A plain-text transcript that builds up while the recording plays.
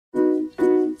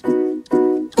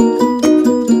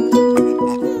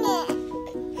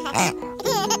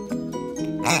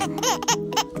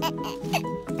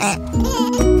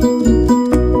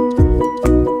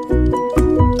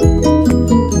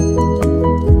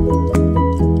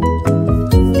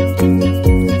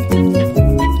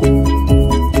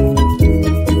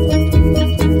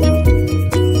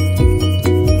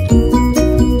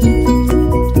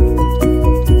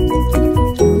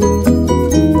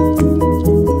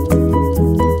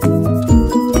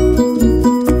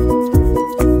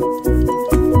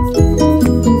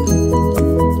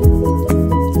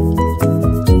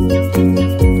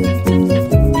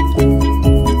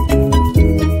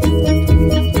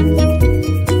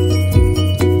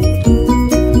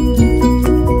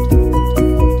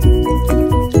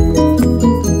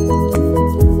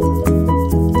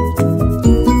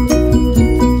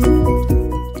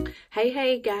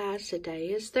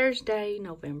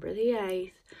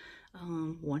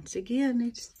Once again,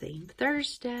 it's Theme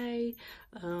Thursday.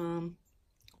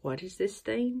 What is this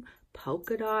theme?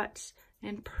 Polka dots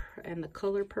and the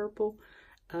color purple.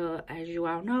 As you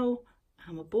all know,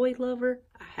 I'm a boy lover.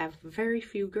 I have very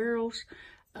few girls,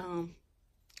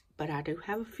 but I do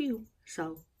have a few.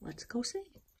 So let's go see.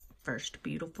 First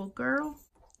beautiful girl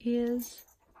is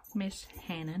Miss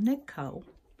Hannah Nicole.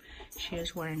 She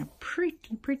is wearing a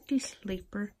pretty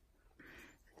sleeper.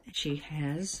 She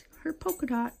has her polka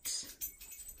dots.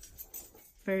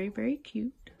 Very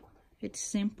cute. It's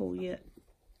simple yet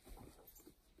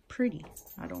pretty.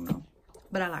 I don't know,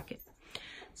 but I like it.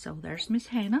 So there's Miss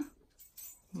Hannah.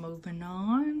 Moving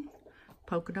on.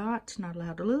 Polka dots, not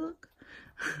allowed to look.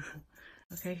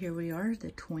 Okay, here we are,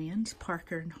 the twins,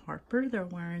 Parker and Harper. They're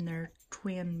wearing their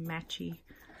twin matchy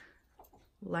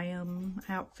lamb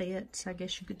outfits, I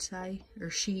guess you could say, or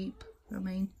sheep, I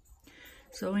mean.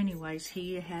 So anyways,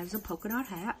 he has a polka dot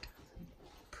hat.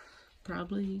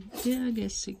 Probably, yeah, I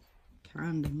guess it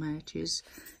kind of matches.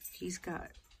 He's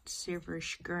got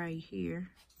silverish gray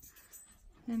here.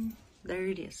 And there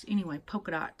it is. Anyway,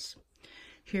 polka dots.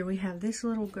 Here we have this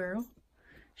little girl.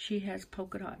 She has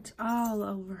polka dots all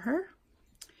over her.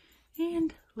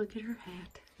 And look at her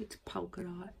hat. It's polka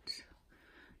dots.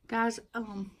 Guys,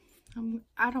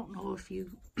 I don't know if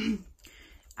you...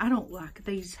 I don't like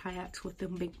these hats with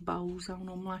them big bows on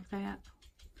them like that.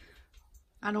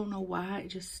 I don't know why.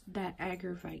 That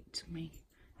aggravates me.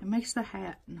 It makes the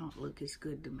hat not look as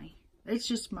good to me. It's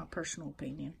just my personal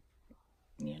opinion.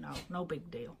 You know, no big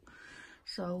deal.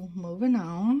 So, moving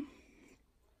on.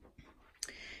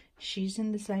 She's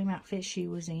in the same outfit she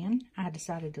was in. I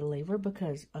decided to leave her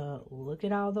because, look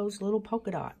at all those little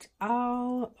polka dots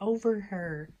all over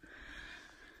her.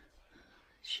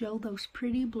 Show those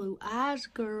pretty blue eyes,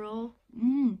 girl.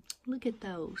 Look at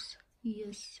those.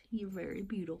 Yes, you're very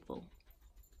beautiful.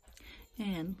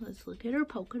 And let's look at her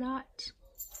polka dots.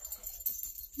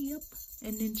 Yep.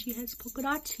 And then she has polka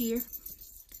dots here.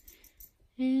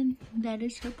 And that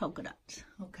is her polka dots.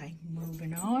 Okay,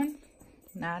 moving on.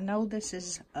 Now, I know this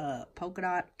is polka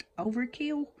dot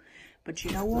overkill, but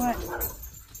you know what?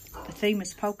 The theme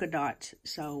is polka dots.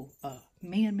 So,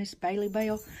 me and Miss Bailey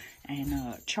Bell and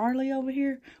Charlie over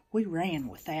here, we ran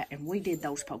with that and we did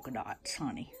those polka dots,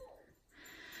 honey.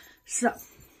 So,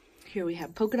 here we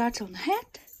have polka dots on the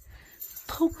hat,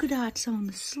 polka dots on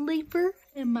the sleeper,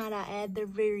 and might I add, they're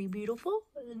very beautiful.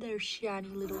 They're shiny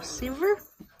little silver.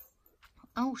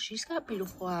 Oh, she's got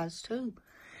beautiful eyes too.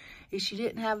 If she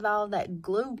didn't have all that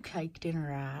glue caked in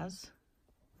her eyes.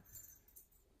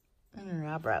 And her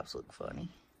eyebrows look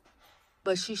funny.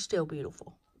 But she's still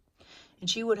beautiful. And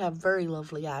she would have very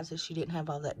lovely eyes if she didn't have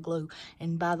all that glue.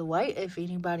 And by the way, if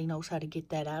anybody knows how to get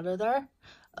that out of there,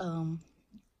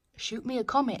 shoot me a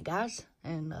comment, guys.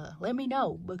 And let me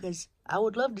know. Because I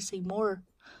would love to see more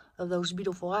of those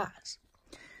beautiful eyes.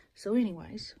 So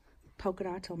anyways, polka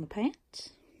dots on the pants.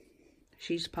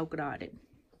 She's polka dotted.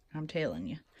 I'm telling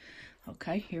you.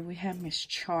 Okay, here we have Miss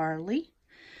Charlie.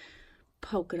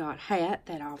 Polka dot hat.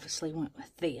 That obviously went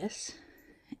with this.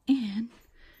 And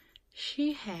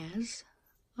she has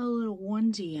a little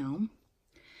onesie on.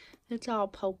 It's all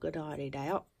polka dotted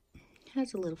out.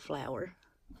 Has a little flower.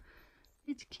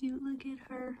 It's cute. Look at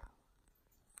her.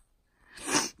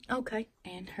 Okay,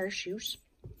 and her shoes,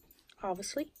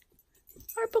 obviously,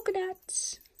 are polka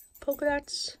dots. Polka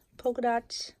dots, polka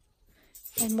dots,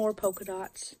 and more polka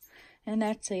dots. And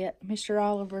that's it. Mr.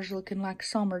 Oliver's looking like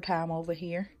summertime over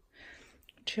here.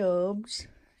 Chubbs.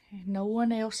 No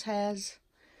one else has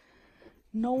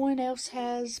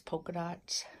polka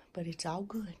dots, but it's all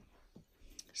good.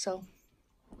 So,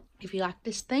 if you like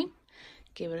this theme,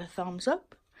 give it a thumbs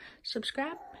up,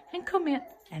 subscribe, and comment.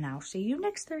 And I'll see you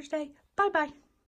next Thursday. Bye-bye.